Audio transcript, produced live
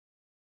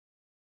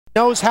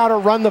Knows how to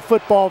run the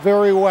football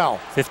very well.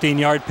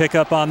 15-yard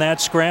pickup on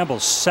that scramble.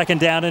 2nd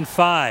down and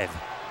 5.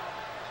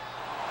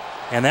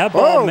 And that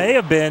ball may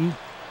have been,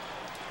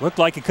 looked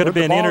like it could have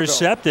been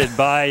intercepted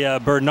by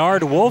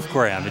Bernard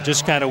Wolfgram. It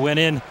just kind of went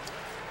in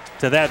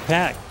to that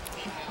pack.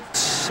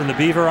 In the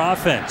Beaver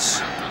offense.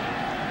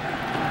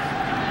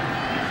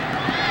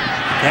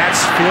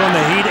 Katz feeling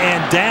the heat,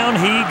 and down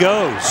he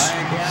goes.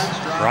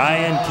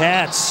 Brian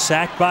Katz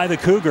sacked by the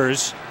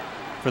Cougars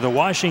for the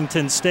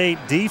Washington State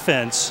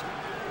defense.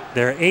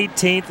 Their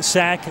 18th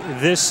sack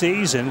this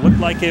season. Looked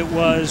like it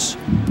was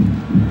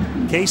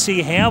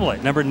Casey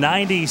Hamlet, number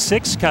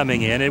 96,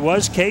 coming in. It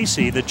was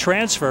Casey, the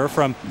transfer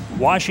from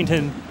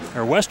Washington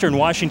or Western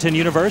Washington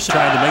University,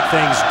 trying to make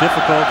things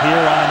difficult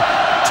here on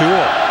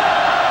Toole.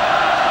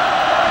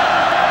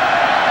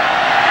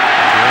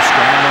 Toole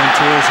scrambling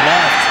to his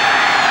left.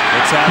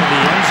 Gets out of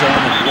the end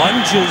zone and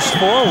lunges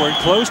forward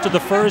close to the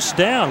first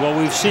down. Well,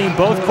 we've seen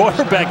both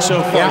quarterbacks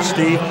so far,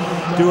 Steve,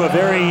 do a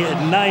very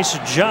nice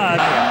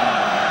job.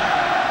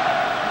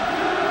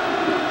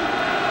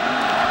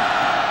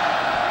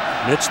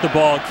 It's the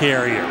ball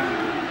carrier.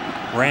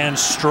 Ran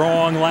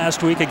strong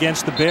last week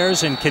against the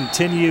Bears and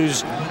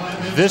continues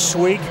this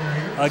week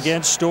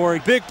against Story.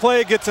 Big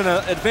play, gets an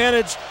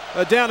advantage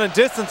down in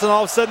distance, and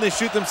all of a sudden they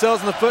shoot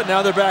themselves in the foot.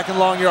 Now they're back in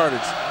long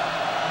yardage.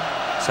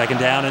 2nd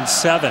down and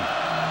 7.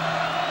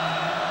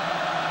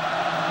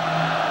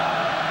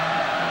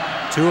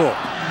 Toole,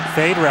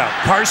 fade route.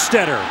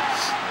 Carstetter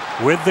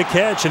with the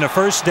catch, and a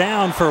first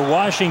down for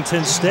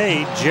Washington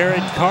State.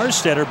 Jared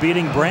Carstetter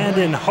beating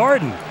Brandon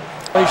Harden.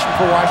 For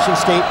Washington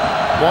State,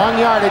 long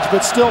yardage,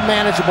 but still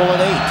manageable at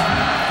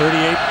 8.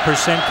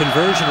 38%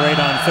 conversion rate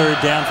on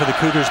 3rd down for the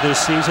Cougars this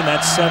season.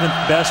 That's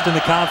 7th best in the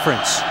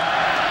conference.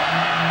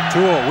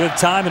 Toole with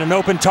time and an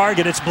open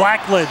target. It's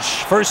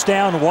Blackledge. First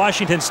down,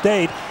 Washington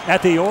State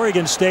at the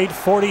Oregon State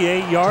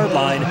 48-yard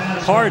line.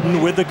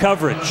 Harden with the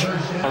coverage.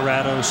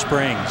 Colorado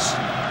Springs.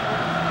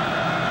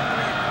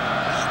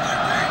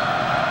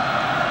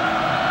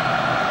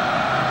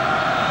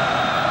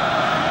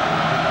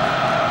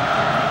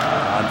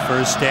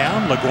 First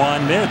down,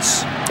 LaGuan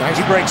Mitz.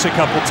 He breaks a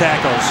couple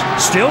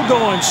tackles. Still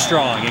going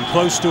strong and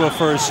close to a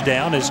first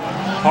down as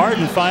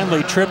Harden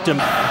finally tripped him.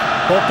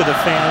 Bulk of the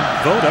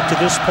fan vote up to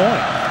this point.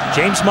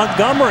 James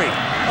Montgomery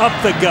up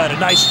the gut. A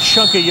nice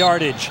chunk of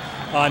yardage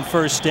on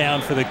first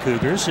down for the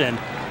Cougars. And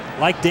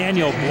like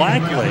Daniel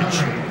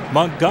Blackledge,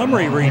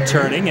 Montgomery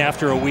returning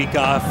after a week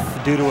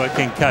off due to a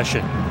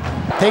concussion.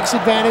 Takes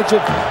advantage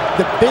of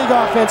the big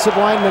offensive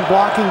lineman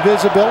blocking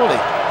visibility.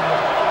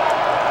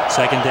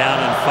 2nd down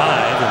and 5,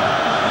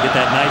 and get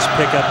that nice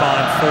pickup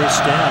on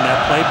first down. That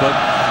playbook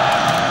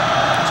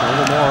is a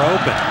little more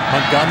open.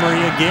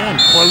 Montgomery again,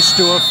 close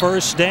to a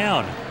first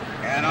down.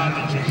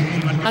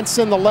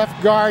 Johnson, the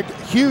left guard,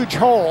 huge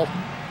hole.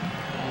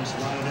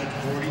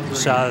 You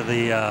saw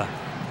the,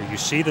 you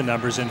see the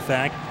numbers. In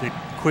fact, the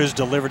quiz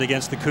delivered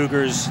against the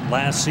Cougars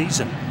last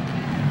season.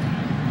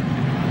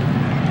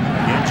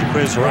 Again,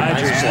 Jaquiz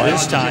Rogers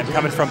this time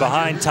coming from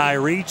behind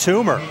Tyree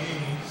Toomer.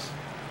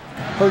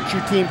 Hurts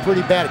your team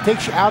pretty bad. It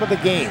takes you out of the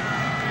game.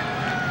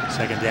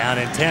 2nd down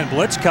and 10.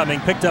 Blitz coming,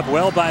 picked up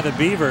well by the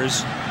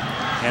Beavers.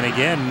 And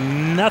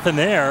again, nothing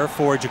there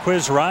for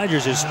Jaquiz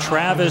Rogers as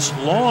Travis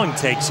Long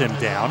takes him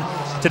down.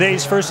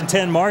 Today's 1st and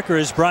 10 marker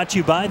is brought to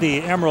you by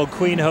the Emerald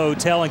Queen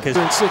Hotel and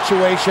Casino.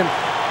 Situation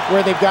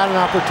where they've got an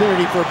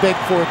opportunity for a big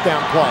 4th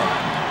down play.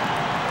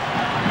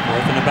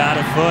 4th and about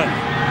a foot.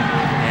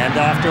 And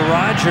off to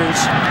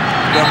Rogers.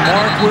 The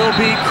mark will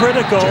be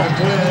critical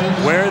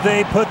where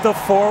they put the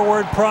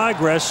forward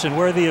progress and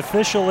where the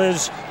official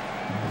is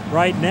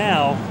right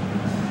now.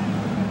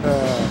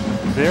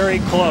 Very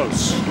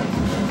close.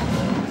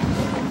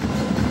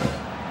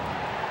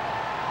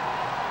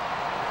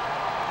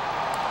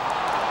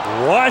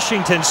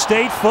 Washington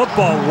State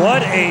football,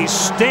 what a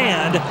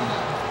stand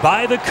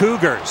by the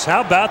Cougars.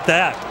 How about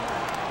that?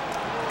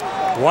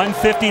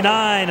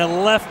 1:59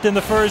 left in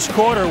the first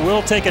quarter.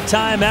 We'll take a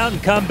timeout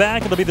and come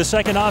back. It'll be the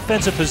 2nd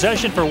offensive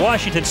possession for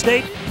Washington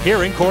State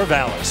here in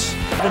Corvallis.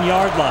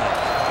 7-yard line.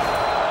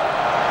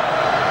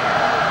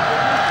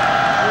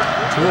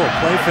 Toole,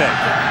 play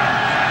fake.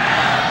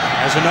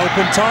 Has an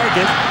open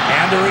target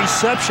and a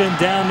reception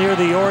down near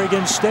the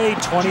Oregon State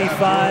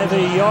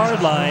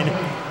 25-yard line.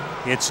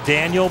 It's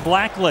Daniel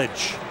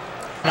Blackledge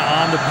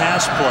on the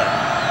pass play.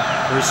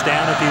 First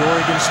down at the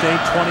Oregon State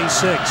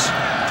 26.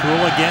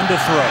 Toole again to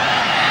throw.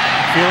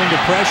 Feeling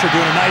the pressure,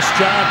 doing a nice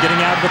job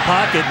getting out of the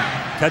pocket.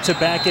 Cuts it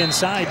back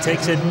inside,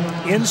 takes it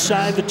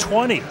inside the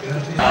 20.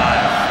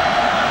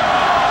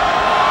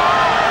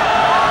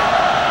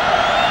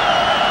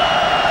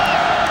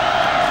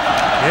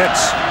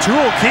 Hits.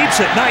 Toole keeps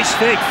it. Nice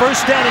fake.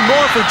 First down and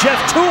more for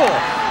Jeff Toole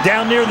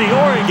down near the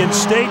Oregon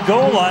State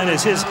goal line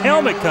as his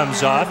helmet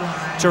comes off.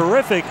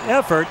 Terrific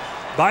effort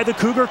by the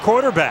Cougar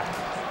quarterback.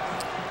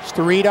 It's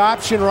the read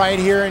option right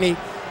here, and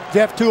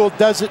Jeff Toole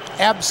does it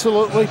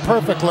absolutely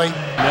perfectly.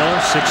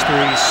 Miller,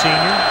 6'3"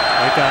 senior,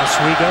 Lake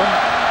Oswego.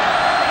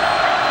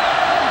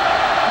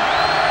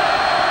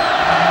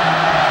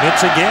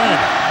 Hits again.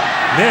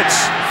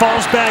 Nitz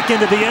falls back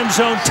into the end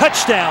zone.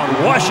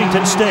 Touchdown,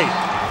 Washington State.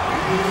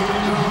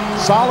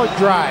 Solid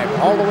drive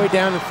all the way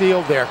down the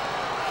field there.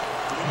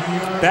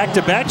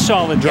 Back-to-back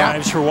solid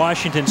drives for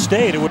Washington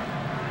State.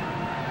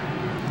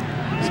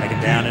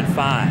 Second down and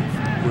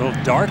 5. Will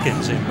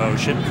Darkins in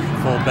motion.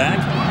 Fullback.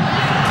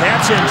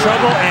 Cats in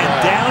trouble,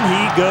 and down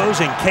he goes,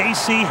 and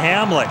Casey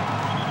Hamlet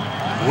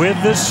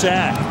with the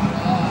sack.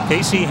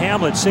 Casey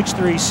Hamlet,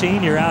 6'3"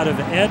 senior out of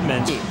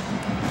Edmonds.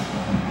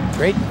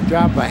 Great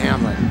job by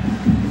Hamlet.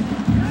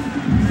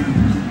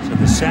 So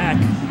the sack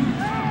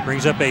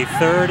brings up a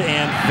 3rd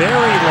and very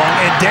long,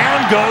 and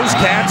down goes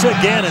Cats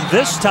again, and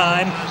this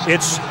time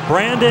it's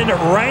Brandon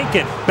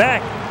Rankin.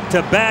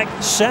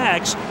 Back-to-back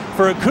sacks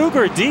for a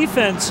Cougar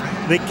defense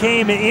that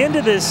came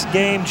into this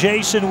game,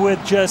 Jason,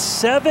 with just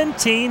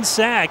 17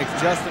 sacks.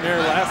 Justin Air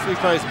last week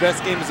probably his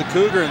best game as a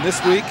Cougar, and this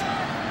week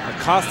a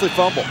costly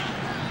fumble.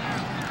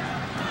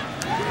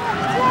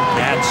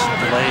 Cats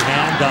delay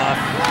handoff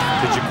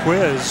to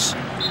Jaquiz.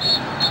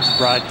 It's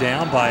brought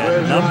down by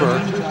a number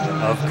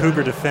of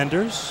Cougar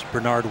defenders.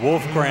 Bernard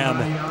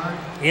Wolfgram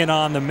in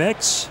on the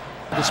mix.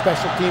 The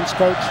special teams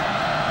coach.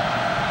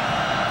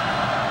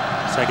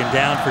 Second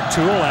down for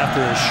Toole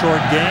after a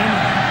short game.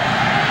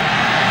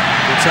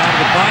 Gets out of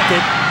the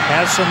pocket,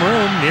 has some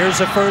room,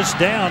 nears a first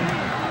down,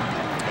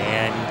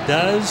 and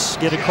does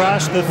get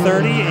across the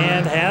 30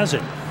 and has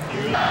it.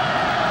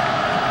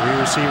 3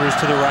 receivers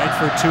to the right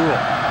for Toole.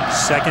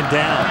 Second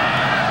down.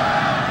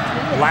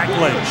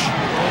 Blackledge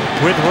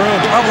with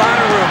room, a lot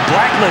of room.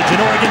 Blackledge in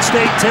Oregon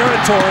State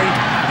territory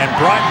and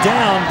brought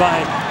down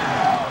by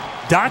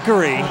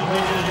Dockery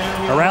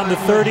around the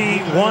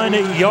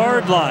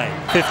 31-yard line.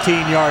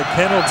 15-yard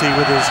penalty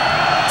with his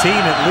team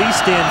at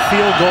least in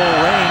field goal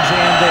range,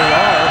 and they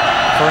are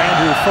for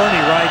Andrew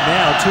Fernie right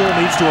now. Toole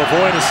needs to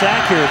avoid a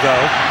sack here,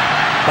 though.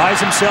 Buys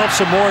himself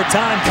some more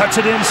time, cuts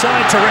it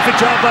inside. Terrific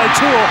job by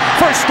Toole.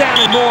 First down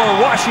and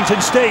more, Washington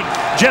State.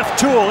 Jeff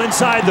Toole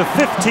inside the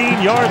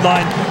 15-yard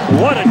line.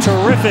 What a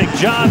terrific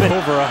job.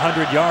 Over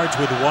 100 yards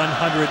with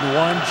 101,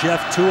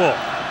 Jeff Toole.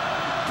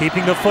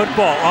 Keeping the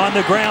football on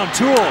the ground.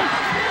 Toole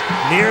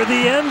near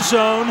the end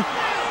zone.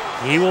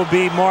 He will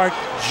be marked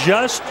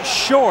just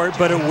short,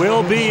 but it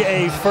will be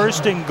a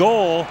 1st and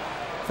goal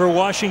for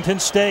Washington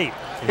State.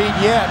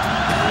 Yet.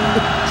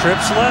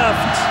 Trips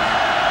left.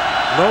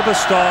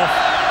 Lobestall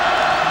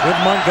with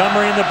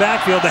Montgomery in the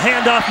backfield. The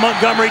handoff,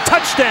 Montgomery,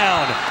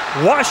 touchdown,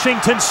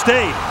 Washington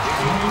State.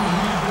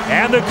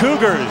 And the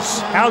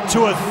Cougars out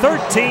to a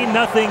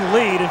 13-0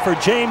 lead, and for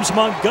James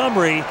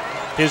Montgomery,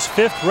 his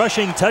 5th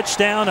rushing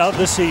touchdown of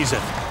the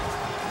season.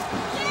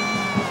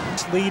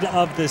 Lead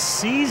of the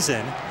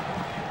season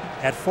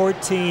at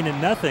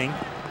 14-0.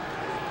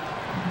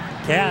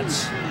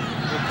 Cats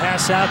will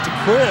pass out to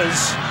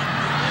Quiz.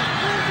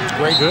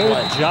 Great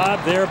Good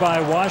job there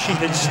by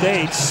Washington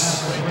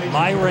State's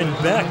Myron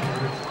Beck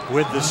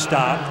with the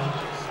stop.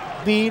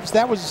 Beavs,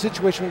 that was a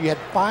situation where you had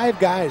 5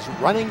 guys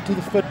running to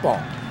the football.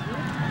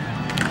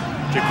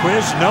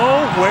 Jaquiz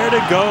nowhere to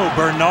go.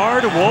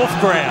 Bernard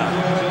Wolfgram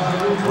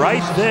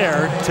right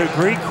there to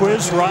greet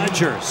Quiz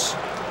Rogers.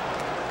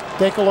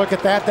 Take a look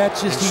at that.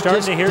 That's just, he's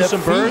starting to hear defeats.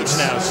 some birds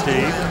now,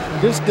 Steve.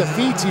 Just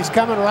defeats. He's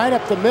coming right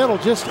up the middle.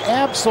 Just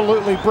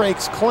absolutely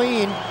breaks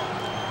clean.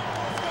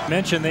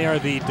 Mentioned they are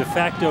the de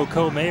facto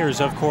co-mayors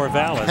of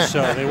Corvallis,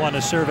 so they want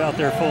to serve out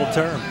their full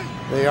term.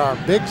 They are.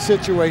 Big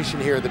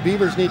situation here. The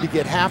Beavers need to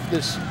get half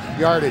this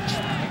yardage.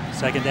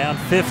 Second down,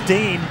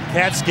 15.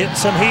 Cats getting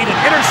some heat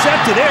and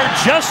intercepted. Air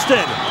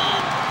Justin,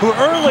 who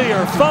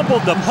earlier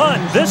fumbled the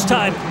punt, this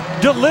time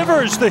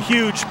delivers the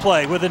huge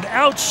play with an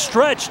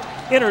outstretched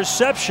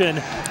interception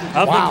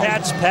of the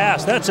Cats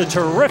pass. That's a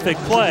terrific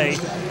play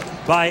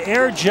by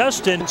Air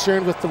Justin.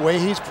 Concerned with the way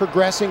he's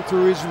progressing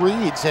through his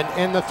reads,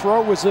 and the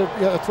throw was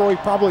a throw he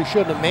probably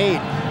shouldn't have made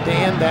to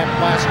end that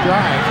last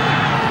drive.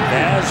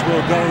 Vaz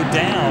will go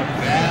down.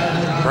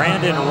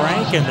 Brandon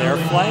Rankin there,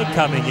 flag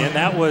coming in.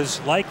 That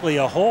was likely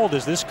a hold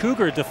as this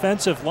Cougar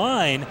defensive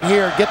line.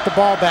 Here, get the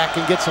ball back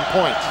and get some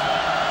points.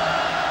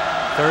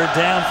 Third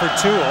down for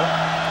Toole.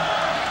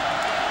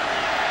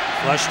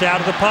 Flushed out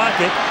of the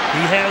pocket.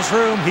 He has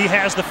room. He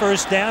has the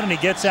first down, and he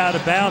gets out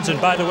of bounds.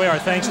 And by the way, our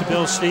thanks to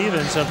Bill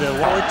Stevens of the 14-0.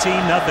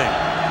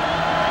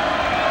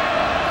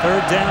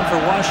 Third down for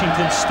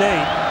Washington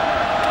State.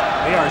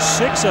 They are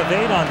 6 of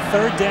 8 on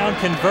third down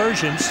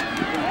conversions,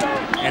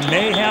 and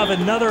may have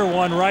another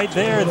one right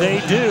there. They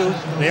do.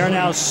 They are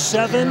now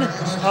 7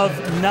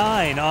 of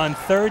 9 on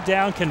third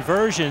down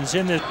conversions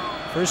in the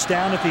first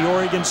down at the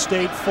Oregon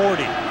State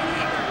 40.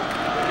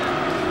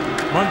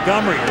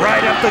 Montgomery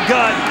right up the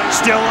gut,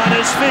 still on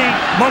his feet.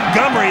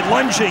 Montgomery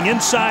lunging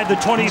inside the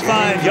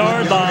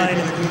 25-yard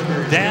line,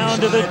 down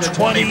to the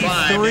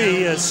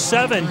 23, a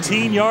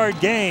 17-yard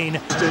gain.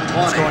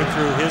 It's going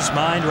through his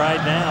mind right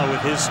now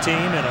with his team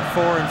and a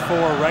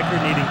 4-4 record,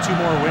 needing 2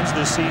 more wins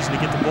this season to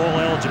get the bowl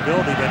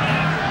eligibility. But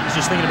he's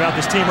just thinking about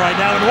this team right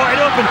now, and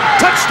wide open,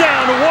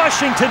 touchdown to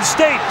Washington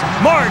State.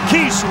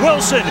 Marquise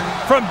Wilson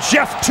from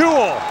Jeff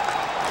Toole.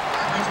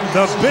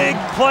 The big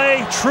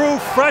play,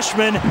 true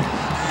freshman,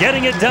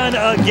 getting it done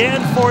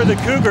again for the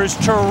Cougars.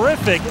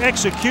 Terrific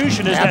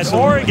execution as that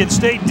Oregon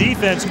State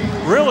defense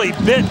really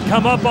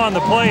come up on the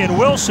play, and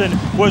Wilson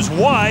was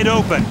wide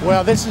open.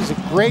 Well, this is a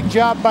great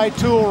job by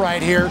Toole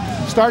right here.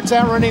 Starts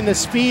out running the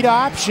speed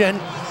option,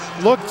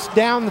 looks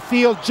down the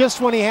field just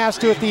when he has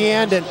to at the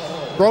end, and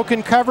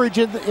broken coverage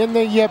in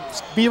the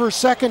Beavers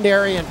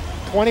secondary, and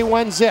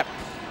 21 zip.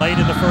 Late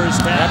in the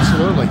first half.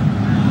 Absolutely.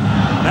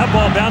 That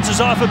ball bounces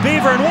off a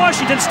Beaver, and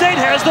Washington State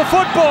has the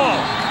football.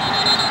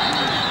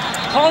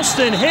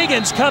 Halston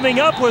Higgins coming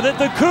up with it.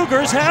 The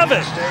Cougars have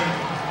it.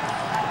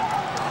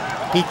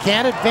 He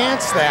can't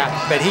advance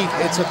that, but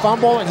it's a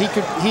fumble, and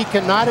he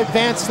cannot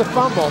advance the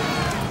fumble.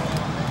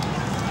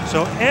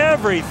 So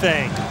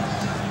everything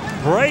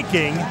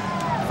breaking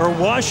for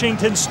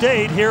Washington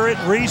State here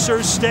at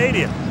Research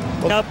Stadium.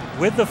 Up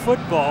with the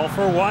football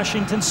for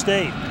Washington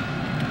State.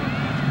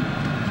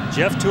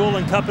 Jeff Toole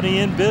and company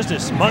in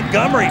business.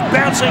 Montgomery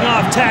bouncing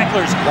off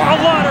tacklers. A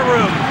lot of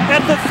room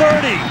at the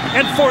 30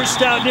 and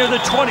forced out near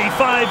the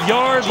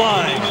 25-yard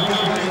line.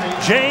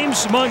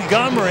 James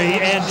Montgomery,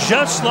 and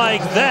just like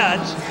that,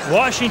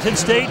 Washington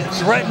State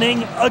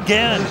threatening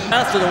again.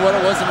 Faster than what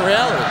it was in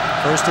reality.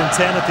 1st and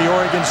 10 at the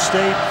Oregon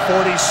State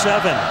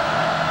 47.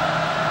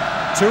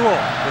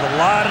 Toole with a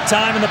lot of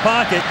time in the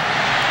pocket.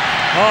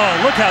 Oh,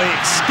 look how he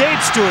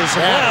escapes to his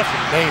left.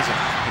 Amazing.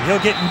 He'll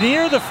get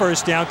near the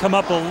first down, come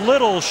up a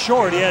little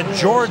short. He had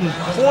Jordan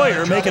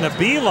Poyer making a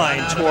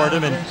beeline toward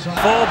him, and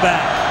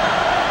fullback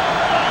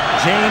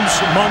James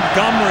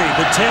Montgomery,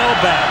 the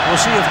tailback.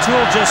 We'll see if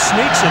Toole just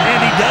sneaks it,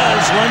 and he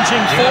does,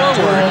 lunging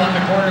forward. On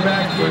the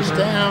quarterback. First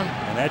down.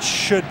 And that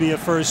should be a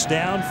first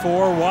down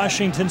for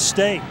Washington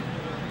State.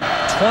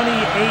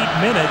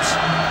 28 minutes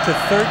to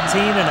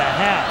 13 and a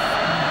half.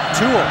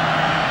 Toole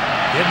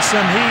getting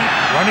some heat,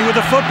 running with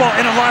the football,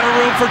 and a lot of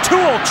room for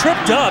Toole.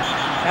 Tripped up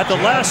at the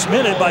last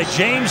minute by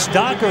James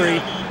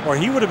Dockery, or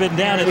he would have been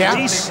down at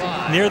least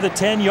near the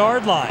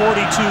 10-yard line. 42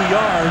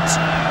 yards,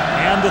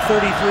 and the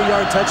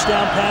 33-yard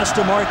touchdown pass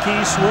to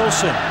Marquise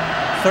Wilson.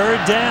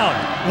 3rd down,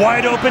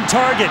 wide open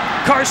target.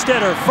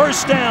 Carstetter,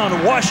 first down,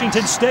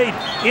 Washington State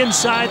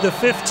inside the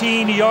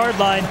 15-yard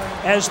line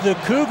as the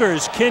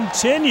Cougars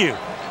continue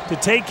to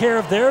take care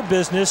of their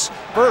business.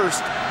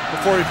 First,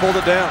 before he pulled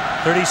it down.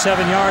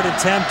 37-yard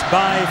attempt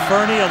by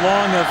Fernie,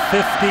 along of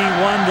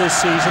 51 this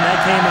season.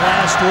 That came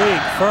last week.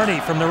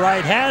 Fernie from the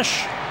right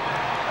hash.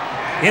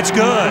 It's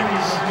good.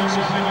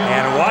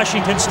 And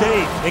Washington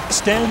State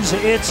extends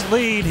its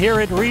lead here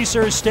at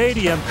Research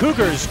Stadium.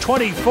 Cougars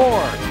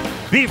 24,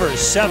 Beavers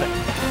 7.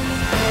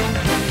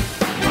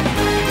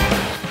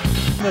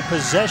 The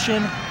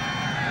possession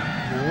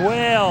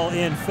well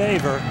in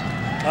favor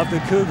of the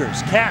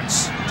Cougars.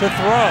 Katz to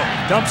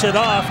throw, dumps it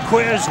off.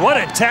 Quiz, what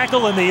a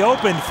tackle in the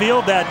open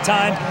field that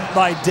time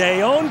by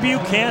Dayon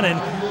Buchanan,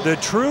 the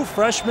true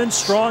freshman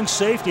strong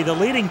safety, the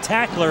leading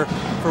tackler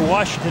for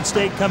Washington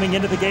State coming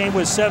into the game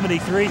with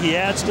 73. He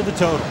adds to the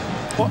total.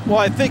 Well,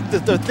 I think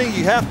that the thing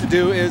you have to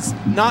do is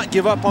not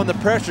give up on the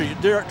pressure.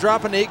 You're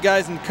dropping 8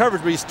 guys in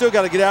coverage, but you still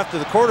got to get after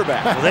the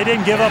quarterback. Well, they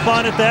didn't give up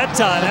on it that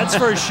time, that's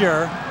for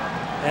sure.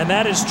 And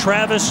that is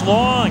Travis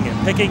Long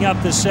picking up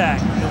the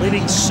sack. The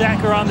leading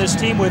sacker on this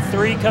team with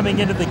 3 coming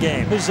into the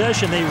game.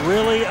 Possession, they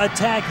really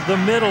attack the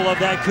middle of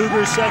that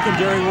Cougar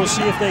secondary. We'll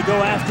see if they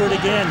go after it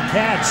again.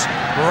 Katz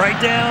right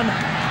down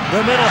the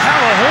middle.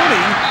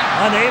 Halahouni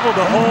unable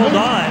to hold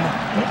on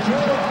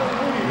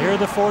near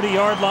the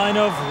 40-yard line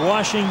of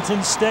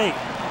Washington State.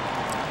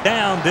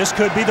 Down, this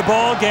could be the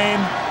ball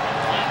game.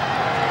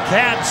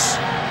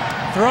 Katz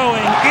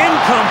throwing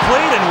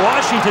incomplete, and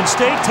Washington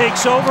State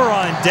takes over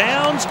on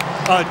downs.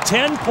 A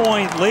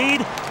 10-point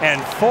lead,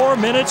 and 4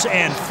 minutes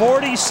and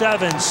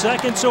 47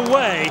 seconds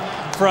away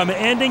from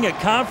ending a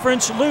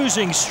conference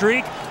losing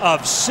streak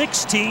of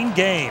 16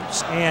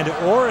 games. And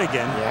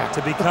Oregon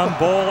to become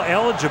bowl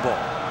eligible.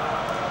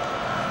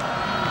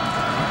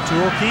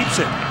 Toole keeps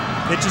it,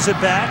 pitches it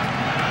back.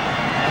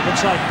 It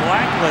looks like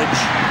Blackledge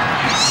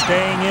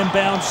staying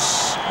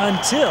inbounds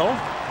until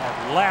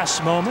that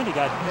last moment. He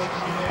got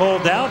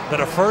pulled out,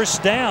 but a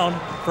first down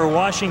for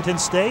Washington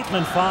State,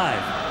 and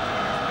 5.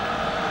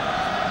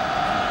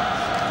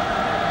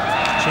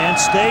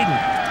 Chance Staden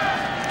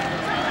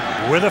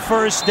with a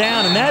first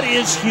down, and that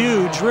is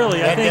huge,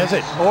 really. I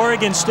think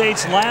Oregon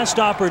State's last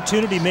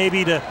opportunity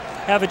maybe to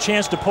have a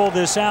chance to pull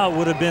this out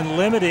would have been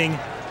limiting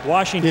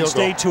Washington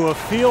State to a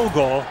field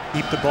goal.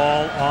 Keep the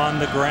ball on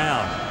the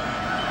ground.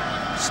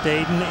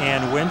 Staden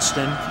and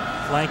Winston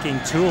flanking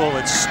Toole.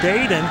 It's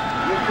Staden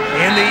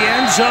in the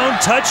end zone.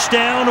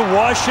 Touchdown,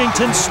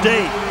 Washington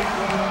State.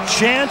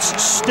 Chance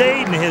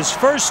Staden, his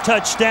first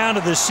touchdown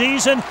of the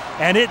season,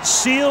 and it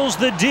seals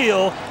the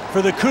deal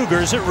for the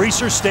Cougars at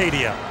Research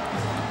Stadium.